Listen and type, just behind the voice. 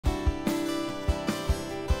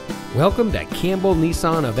Welcome to Campbell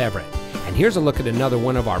Nissan of Everett, and here's a look at another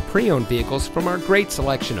one of our pre-owned vehicles from our great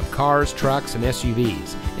selection of cars, trucks, and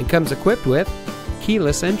SUVs, and comes equipped with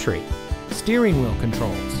keyless entry, steering wheel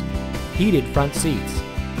controls, heated front seats,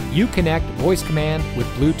 Uconnect voice command with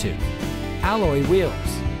Bluetooth, alloy wheels,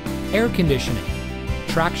 air conditioning,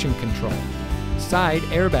 traction control, side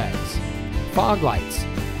airbags, fog lights,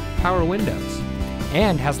 power windows,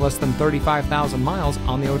 and has less than 35,000 miles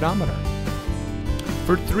on the odometer.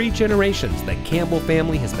 For 3 generations, the Campbell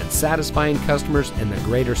family has been satisfying customers in the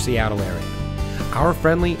greater Seattle area. Our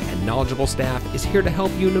friendly and knowledgeable staff is here to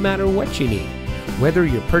help you no matter what you need. Whether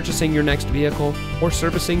you're purchasing your next vehicle or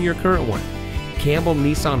servicing your current one, Campbell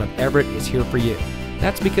Nissan of Everett is here for you.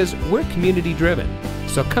 That's because we're community driven.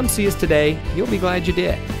 So come see us today, you'll be glad you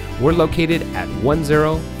did. We're located at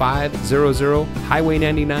 10500 Highway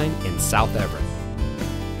 99 in South Everett.